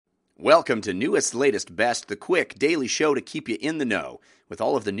Welcome to Newest, Latest, Best, the quick daily show to keep you in the know with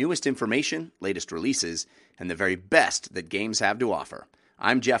all of the newest information, latest releases, and the very best that games have to offer.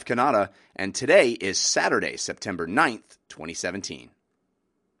 I'm Jeff Cannata, and today is Saturday, September 9th, 2017.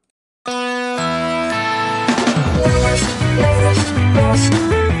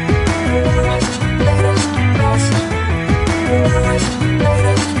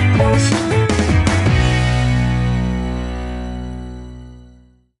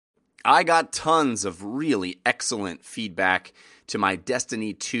 I got tons of really excellent feedback to my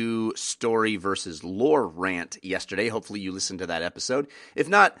Destiny 2 story versus lore rant yesterday. Hopefully you listened to that episode. If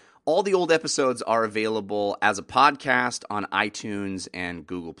not, all the old episodes are available as a podcast on iTunes and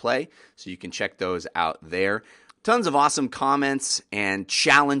Google Play, so you can check those out there. Tons of awesome comments and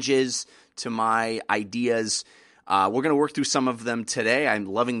challenges to my ideas. We're going to work through some of them today. I'm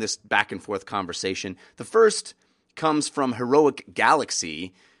loving this back and forth conversation. The first comes from Heroic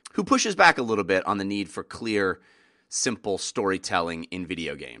Galaxy, who pushes back a little bit on the need for clear, simple storytelling in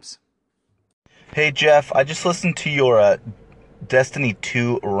video games. Hey Jeff, I just listened to your Destiny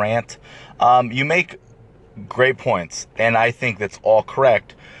 2 rant. You make great points, and I think that's all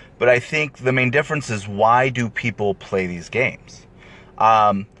correct, but I think the main difference is, why do people play these games?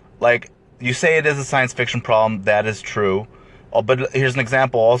 Like, you say it is a science fiction problem, that is true, but here's an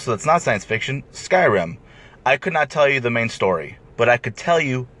example also that's not science fiction, Skyrim. I could not tell you the main story, but I could tell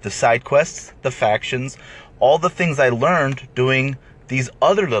you the side quests, the factions, all the things I learned doing these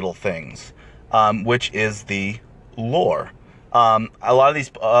other little things, which is the lore. A lot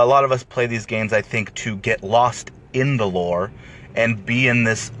of us play these games, I think, to get lost in the lore and be in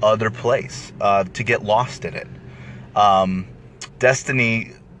this other place, to get lost in it.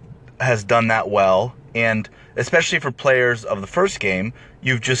 Destiny has done that well, and especially for players of the first game,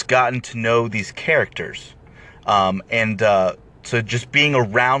 you've just gotten to know these characters, so just being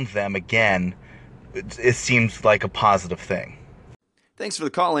around them again, it seems like a positive thing. Thanks for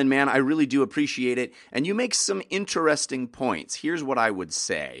the call in, man. I really do appreciate it. And you make some interesting points. Here's what I would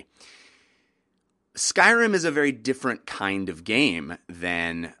say. Skyrim is a very different kind of game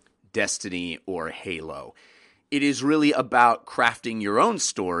than Destiny or Halo. It is really about crafting your own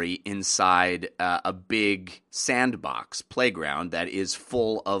story inside a big sandbox playground that is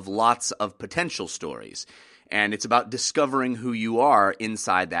full of lots of potential stories. And it's about discovering who you are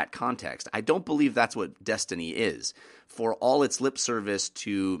inside that context. I don't believe that's what Destiny is. For all its lip service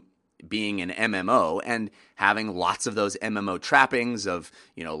to being an MMO and having lots of those MMO trappings of,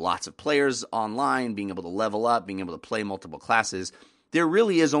 lots of players online, being able to level up, being able to play multiple classes, there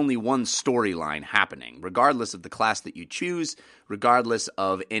really is only one storyline happening, regardless of the class that you choose, regardless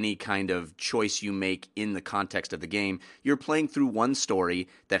of any kind of choice you make in the context of the game. You're playing through one story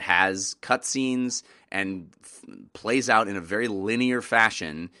that has cutscenes and plays out in a very linear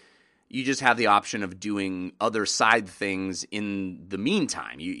fashion. You just have the option of doing other side things in the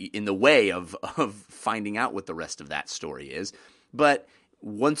meantime, in the way of finding out what the rest of that story is. But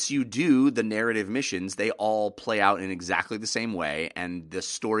once you do the narrative missions, they all play out in exactly the same way, and the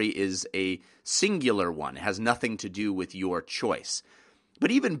story is a singular one. It has nothing to do with your choice. But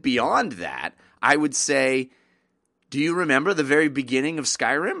even beyond that, I would say, do you remember the very beginning of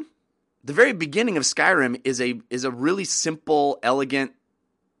Skyrim? The very beginning of Skyrim is a really simple, elegant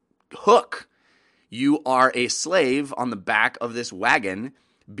hook. You are a slave on the back of this wagon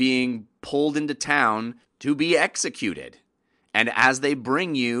being pulled into town to be executed. And as they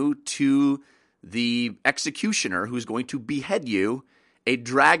bring you to the executioner who's going to behead you, a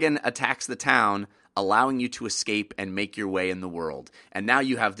dragon attacks the town, allowing you to escape and make your way in the world. And now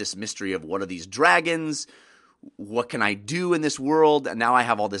you have this mystery of, what are these dragons? What can I do in this world? And now I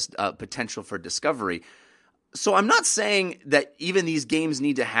have all this potential for discovery. So I'm not saying that even these games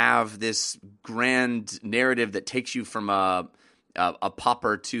need to have this grand narrative that takes you from a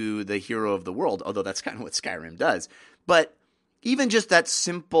pauper to the hero of the world, although that's kind of what Skyrim does. But even just that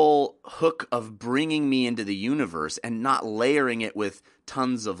simple hook of bringing me into the universe and not layering it with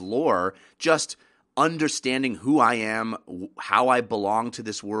tons of lore, just understanding who I am, how I belong to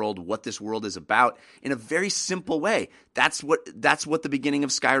this world, what this world is about in a very simple way. That's what the beginning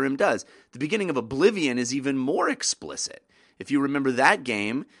of Skyrim does. The beginning of Oblivion is even more explicit. If you remember that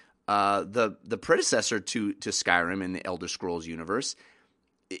game, the predecessor to Skyrim in the Elder Scrolls universe,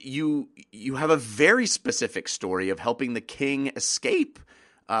 you have a very specific story of helping the king escape.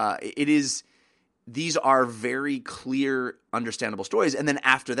 These are very clear, understandable stories. And then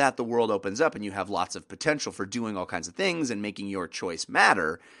after that, the world opens up and you have lots of potential for doing all kinds of things and making your choice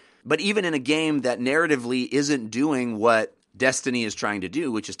matter. But even in a game that narratively isn't doing what Destiny is trying to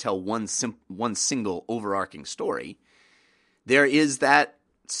do, which is tell one single overarching story, there is that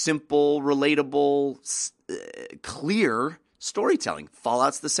simple, relatable, clear storytelling.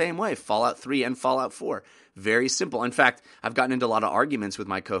 Fallout's the same way. Fallout 3 and Fallout 4. Very simple. In fact, I've gotten into a lot of arguments with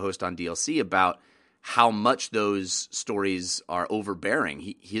my co-host on DLC about how much those stories are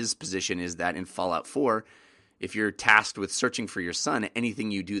overbearing. His position is that in Fallout 4, if you're tasked with searching for your son,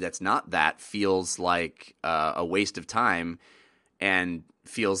 anything you do that's not that feels like a waste of time and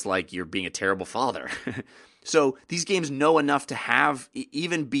feels like you're being a terrible father. So these games know enough to have,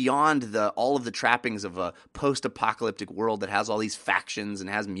 even beyond all of the trappings of a post-apocalyptic world that has all these factions and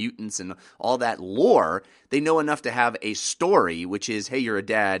has mutants and all that lore, they know enough to have a story, which is, hey, you're a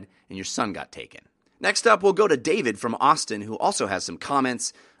dad and your son got taken. Next up, we'll go to David from Austin, who also has some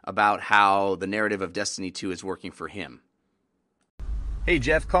comments about how the narrative of Destiny 2 is working for him. Hey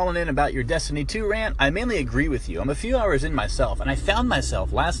Jeff, calling in about your Destiny 2 rant. I mainly agree with you. I'm a few hours in myself, and I found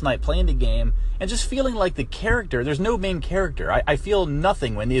myself last night playing the game and just feeling like the character, there's no main character. I feel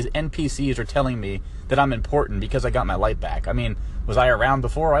nothing when these NPCs are telling me that I'm important because I got my light back. I mean, was I around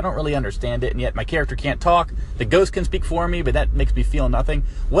before? I don't really understand it, and yet my character can't talk. The ghost can speak for me, but that makes me feel nothing.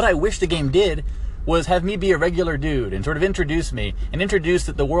 What I wish the game did was have me be a regular dude and sort of introduce me and introduce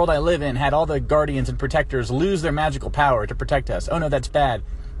that the world I live in had all the guardians and protectors lose their magical power to protect us. Oh no, that's bad.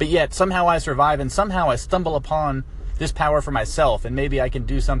 But yet somehow I survive and somehow I stumble upon this power for myself, and maybe I can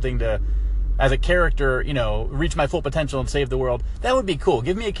do something to, as a character, reach my full potential and save the world. That would be cool.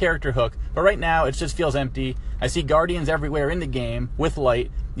 Give me a character hook. But right now it just feels empty. I see guardians everywhere in the game with light,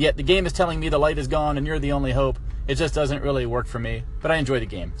 yet the game is telling me the light is gone and you're the only hope. It just doesn't really work for me, but I enjoy the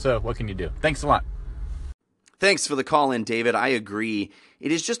game. So what can you do? Thanks a lot. Thanks for the call in, David. I agree.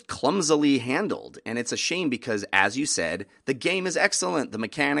 It is just clumsily handled, and it's a shame because, as you said, the game is excellent. The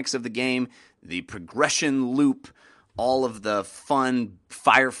mechanics of the game, the progression loop, all of the fun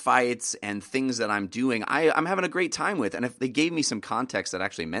firefights and things that I'm doing, I'm having a great time with. And if they gave me some context that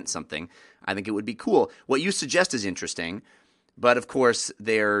actually meant something, I think it would be cool. What you suggest is interesting, but of course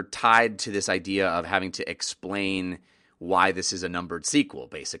they're tied to this idea of having to explain why this is a numbered sequel,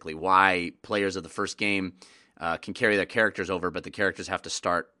 basically. Why players of the first game can carry their characters over, but the characters have to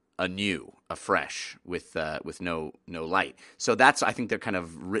start anew, afresh, with no light. So I think they're kind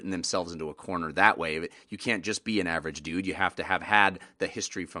of written themselves into a corner that way. You can't just be an average dude. You have to have had the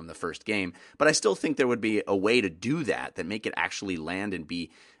history from the first game. But I still think there would be a way to do that make it actually land and be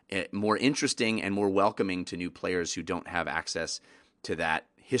more interesting and more welcoming to new players who don't have access to that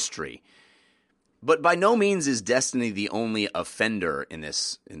history. But by no means is Destiny the only offender in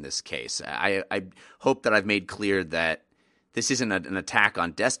this case. I hope that I've made clear that this isn't an attack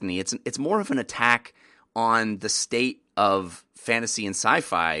on Destiny. It's more of an attack on the state of fantasy and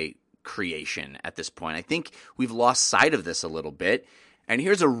sci-fi creation at this point. I think we've lost sight of this a little bit. And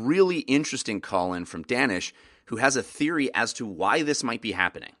here's a really interesting call-in from Danish, who has a theory as to why this might be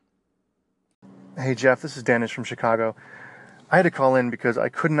happening. Hey Jeff, this is Danish from Chicago. I had to call in because I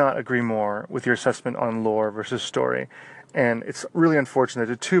could not agree more with your assessment on lore versus story. And it's really unfortunate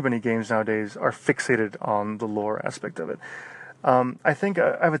that too many games nowadays are fixated on the lore aspect of it. I think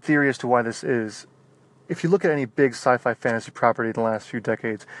I have a theory as to why this is. If you look at any big sci-fi fantasy property in the last few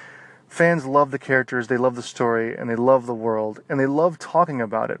decades, fans love the characters, they love the story, and they love the world, and they love talking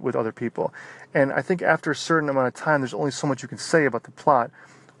about it with other people. And I think after a certain amount of time, there's only so much you can say about the plot,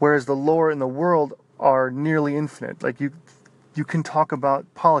 whereas the lore in the world are nearly infinite. Like you can talk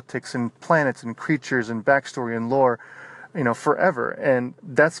about politics and planets and creatures and backstory and lore, forever. And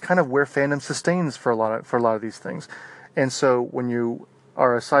that's kind of where fandom sustains for a lot of these things. And so when you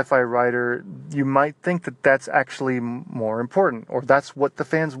are a sci-fi writer, you might think that that's actually more important, or that's what the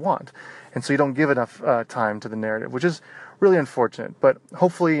fans want. And so you don't give enough time to the narrative, which is really unfortunate. But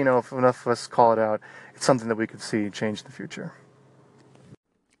hopefully, if enough of us call it out, it's something that we could see change in the future.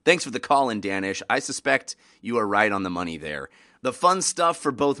 Thanks for the call in, Danish. I suspect you are right on the money there. The fun stuff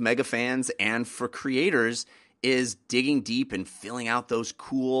for both mega fans and for creators is digging deep and filling out those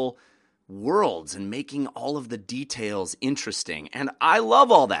cool worlds and making all of the details interesting. And I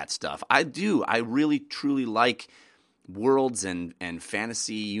love all that stuff. I do. I really, truly like worlds and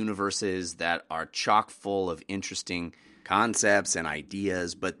fantasy universes that are chock full of interesting concepts and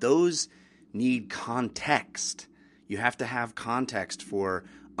ideas, but those need context. You have to have context for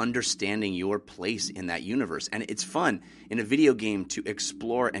understanding your place in that universe. And it's fun in a video game to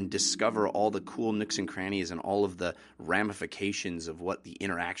explore and discover all the cool nooks and crannies and all of the ramifications of what the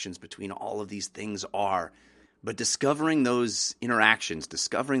interactions between all of these things are. But discovering those interactions,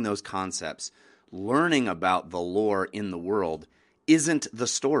 discovering those concepts, learning about the lore in the world isn't the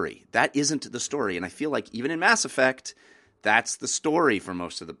story. That isn't the story. And I feel like even in Mass Effect, that's the story for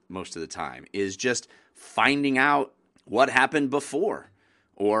most of the time, is just finding out what happened before.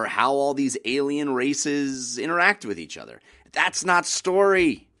 or how all these alien races interact with each other. That's not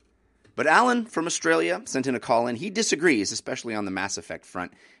story. But Alan from Australia sent in a call in. He disagrees, especially on the Mass Effect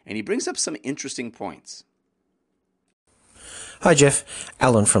front, and he brings up some interesting points. Hi Jeff,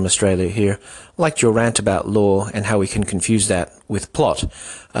 Alan from Australia here. Liked your rant about lore and how we can confuse that with plot.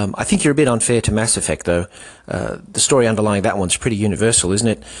 I think you're a bit unfair to Mass Effect though. The story underlying that one's pretty universal, isn't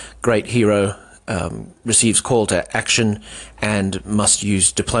it? Great hero receives call to action and must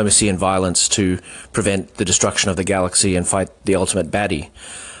use diplomacy and violence to prevent the destruction of the galaxy and fight the ultimate baddie.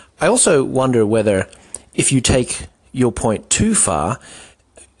 I also wonder whether, if you take your point too far,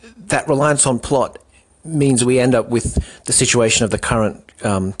 that reliance on plot means we end up with the situation of the current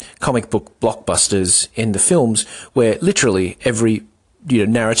comic book blockbusters in the films, where literally every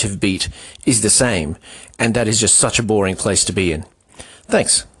narrative beat is the same, and that is just such a boring place to be in.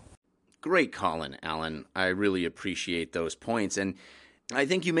 Thanks. Great Colin, Alan. I really appreciate those points, and I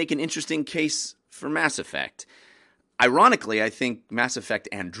think you make an interesting case for Mass Effect. Ironically, I think Mass Effect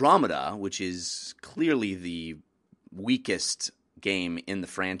Andromeda, which is clearly the weakest game in the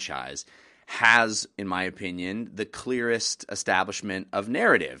franchise, has, in my opinion, the clearest establishment of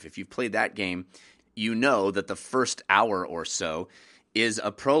narrative. If you've played that game, you know that the first hour or so is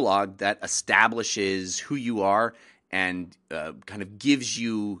a prologue that establishes who you are and kind of gives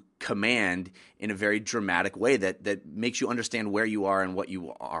you command in a very dramatic way that makes you understand where you are and what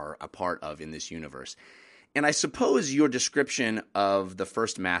you are a part of in this universe. And I suppose your description of the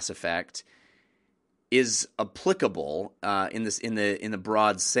first Mass Effect is applicable in the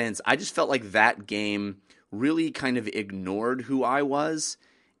broad sense. I just felt like that game really kind of ignored who I was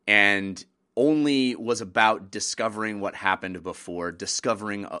and only was about discovering what happened before,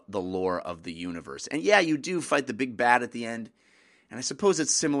 discovering the lore of the universe. And yeah, you do fight the big bad at the end. And I suppose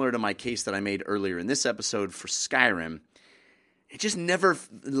it's similar to my case that I made earlier in this episode for Skyrim. It just never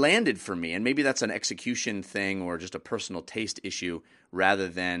landed for me, and maybe that's an execution thing or just a personal taste issue rather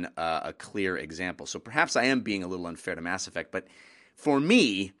than a clear example. So perhaps I am being a little unfair to Mass Effect, but for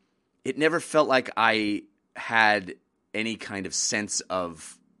me, it never felt like I had any kind of sense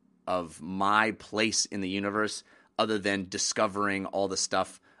of my place in the universe other than discovering all the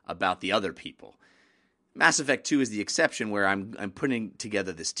stuff about the other people. Mass Effect 2 is the exception, where I'm putting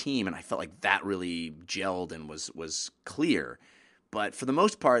together this team, and I felt like that really gelled and was clear. But for the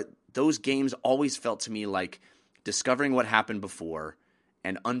most part, those games always felt to me like discovering what happened before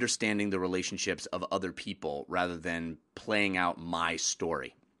and understanding the relationships of other people rather than playing out my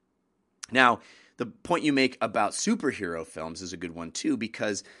story. Now, the point you make about superhero films is a good one too,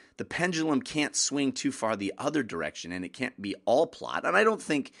 because the pendulum can't swing too far the other direction, and it can't be all plot. And I don't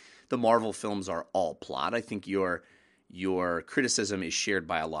think the Marvel films are all plot. I think your criticism is shared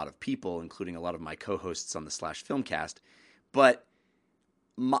by a lot of people, including a lot of my co-hosts on the Slash Filmcast. But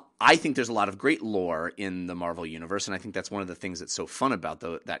I think there's a lot of great lore in the Marvel universe, and I think that's one of the things that's so fun about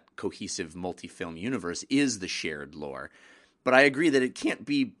that cohesive multi-film universe is the shared lore. But I agree that it can't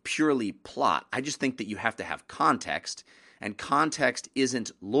be purely plot. I just think that you have to have context, and context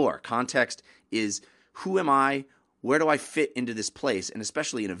isn't lore. Context is, who am I? Where do I fit into this place? And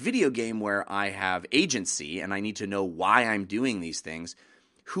especially in a video game where I have agency and I need to know why I'm doing these things,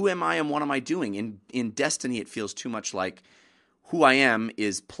 who am I and what am I doing? In Destiny, it feels too much like who I am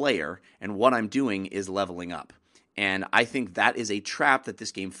is player, and what I'm doing is leveling up. And I think that is a trap that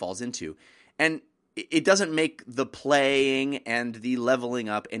this game falls into. And it doesn't make the playing and the leveling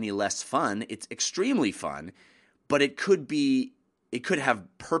up any less fun. It's extremely fun, but it could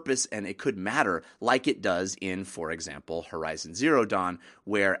have purpose and it could matter, like it does in, for example, Horizon Zero Dawn,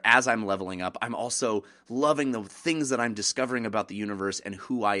 where as I'm leveling up, I'm also loving the things that I'm discovering about the universe and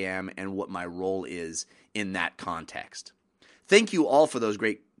who I am and what my role is in that context. Thank you all for those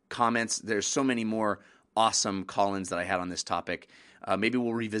great comments. There's so many more awesome call-ins that I had on this topic. Maybe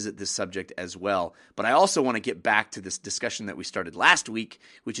we'll revisit this subject as well. But I also want to get back to this discussion that we started last week,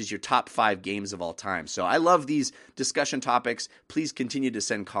 which is your top 5 games of all time. So I love these discussion topics. Please continue to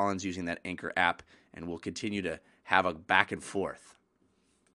send call-ins using that Anchor app, and we'll continue to have a back and forth.